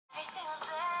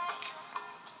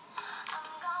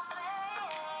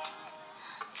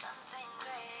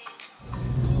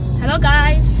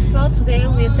Guys, so today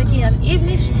we're taking an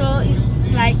evening stroll.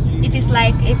 It is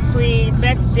like a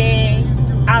pre-birthday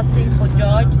outing for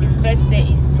George. His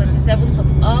birthday is 27th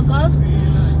of August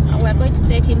and we're going to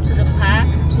take him to the park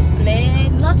to play.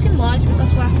 Nothing much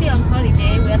because we're still on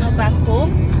holiday, we're not back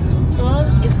home. So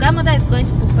his grandmother is going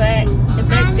to prepare a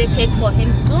birthday cake for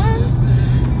him soon,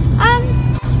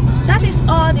 and that is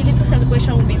all the little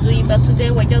celebration we'll be doing. But today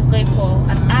we're just going for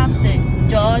an outing.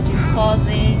 George, his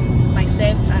cousin,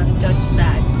 myself and George's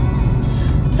dad.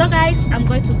 So guys, I'm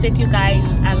going to take you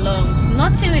guys along.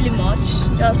 Nothing really much,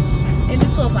 just a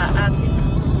little of our outing.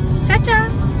 Cha-cha!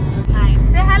 Hi.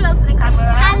 Say hello to the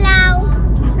camera. Hello.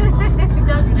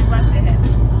 Just never say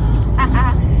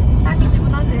hello. She will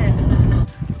not say hello.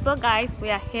 So guys, we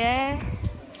are here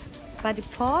by the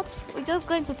port. We're just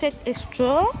going to take a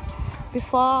stroll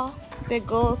before they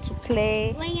go to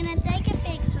play. We're gonna take a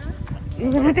picture.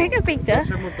 We're gonna take a picture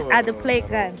at the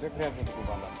playground.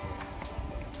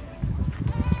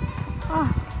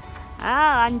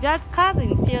 And George's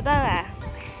cousin Theodora.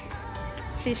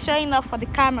 She's showing off for the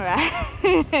camera.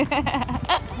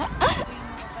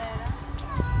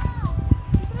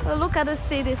 So look at the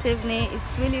sea this evening.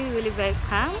 It's really very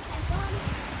calm.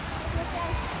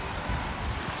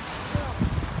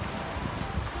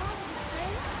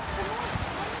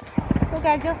 So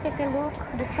guys, just take a look.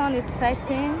 The sun is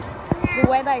setting. The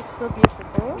weather is so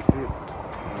beautiful.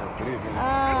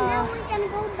 Now we can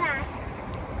go back.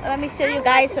 Let me show you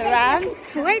guys around.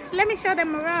 Wait, let me show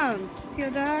them around.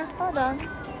 Theodora, hold on.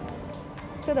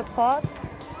 See the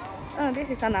ports. Oh, this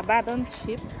is an abandoned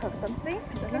ship or something.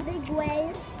 The big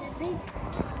wave. The big.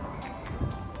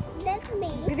 That's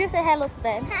me. Did you say hello to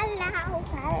them? Hello.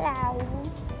 Hello.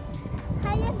 How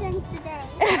are you doing today?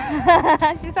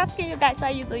 She's asking you guys how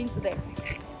you doing today.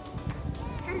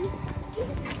 And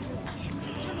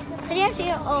 3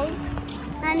 years old.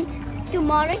 And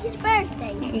tomorrow his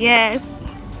birthday. Yes.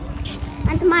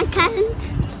 And my cousin,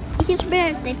 his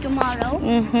birthday tomorrow.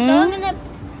 So I'm gonna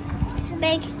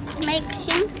make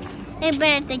him a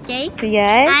birthday cake.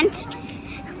 Yes. And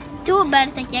 2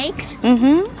 birthday cakes.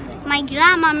 My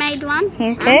grandma made one.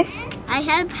 Okay. And I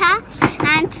helped her.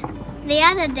 And the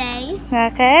other day,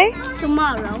 Okay.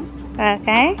 tomorrow,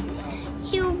 Okay.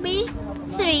 he will be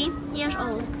 3 years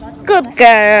old. Good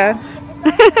girl.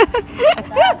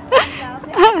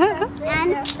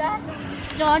 And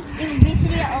George will be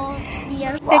 3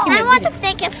 years old. I want to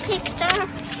take a picture.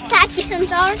 Takis and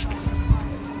George.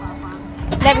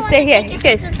 Let me stay here.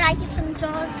 Okay. Yes. Takis and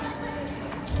George.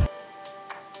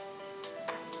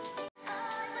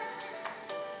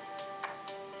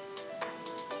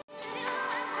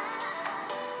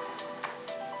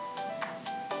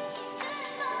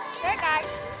 Hey guys.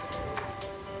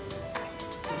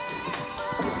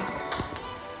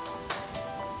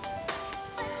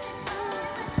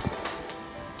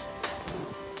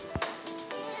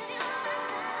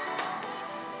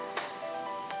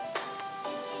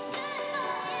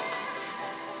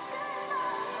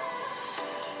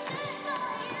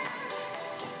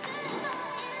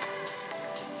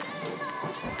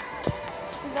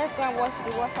 Let's go and watch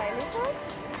the water a little.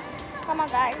 Come on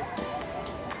guys.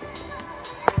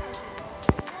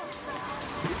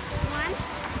 One.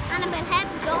 Annabelle, help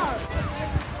George.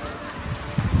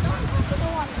 Don't go to the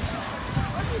water.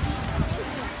 What is he?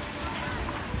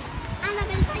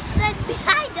 Annabelle, it's right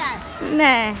beside us.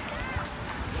 Nah.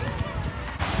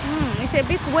 It's a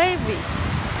bit wavy.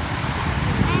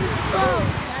 And go.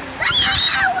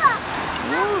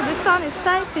 Oh, the sun is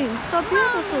setting. So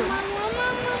beautiful.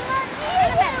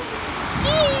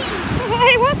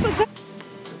 Hey, what's the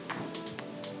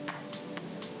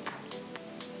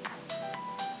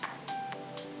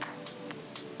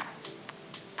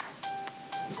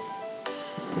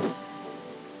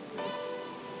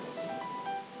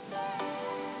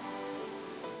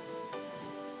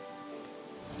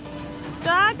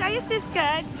George, are you still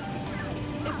scared?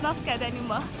 It's not scared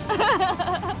anymore.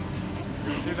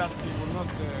 See that he will not.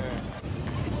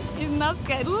 He's not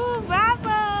scared. Ooh,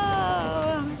 bravo!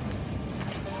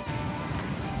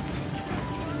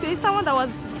 See, someone that was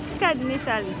scared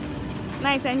initially.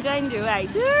 Now he's enjoying the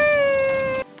ride. Woo!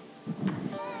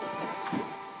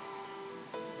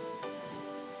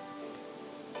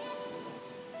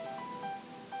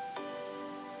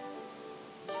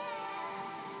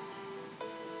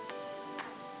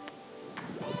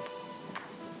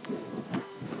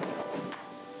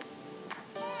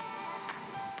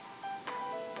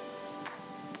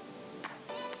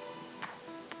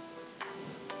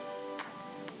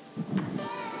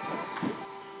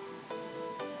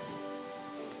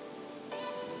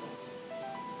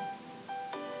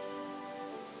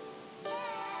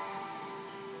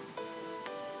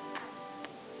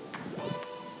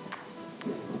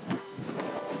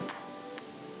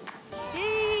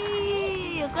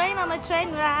 on a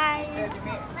train ride.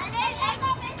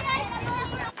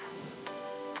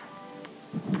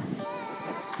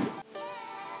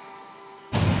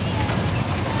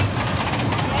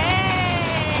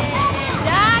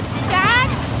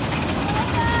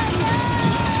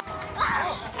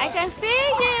 I can see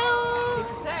you.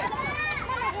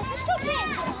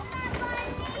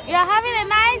 You're having a